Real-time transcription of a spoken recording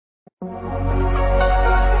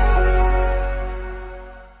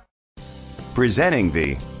Presenting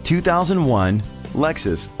the 2001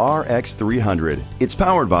 Lexus RX 300. It's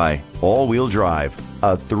powered by all-wheel drive,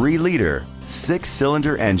 a 3-liter,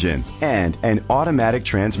 6-cylinder engine, and an automatic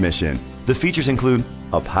transmission. The features include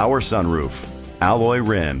a power sunroof, alloy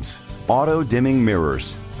rims, auto-dimming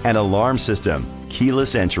mirrors, an alarm system,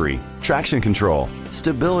 keyless entry, traction control,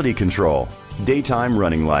 stability control, daytime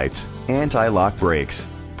running lights, anti-lock brakes,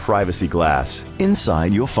 privacy glass.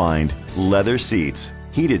 Inside you'll find leather seats,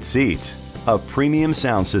 heated seats, a premium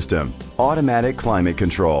sound system, automatic climate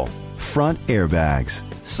control, front airbags,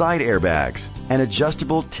 side airbags, an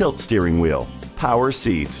adjustable tilt steering wheel, power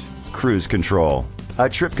seats, cruise control, a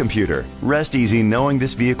trip computer. Rest easy knowing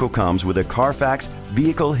this vehicle comes with a Carfax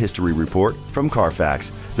Vehicle History Report from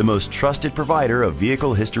Carfax, the most trusted provider of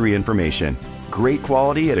vehicle history information. Great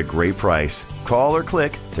quality at a great price. Call or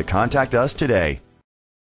click to contact us today.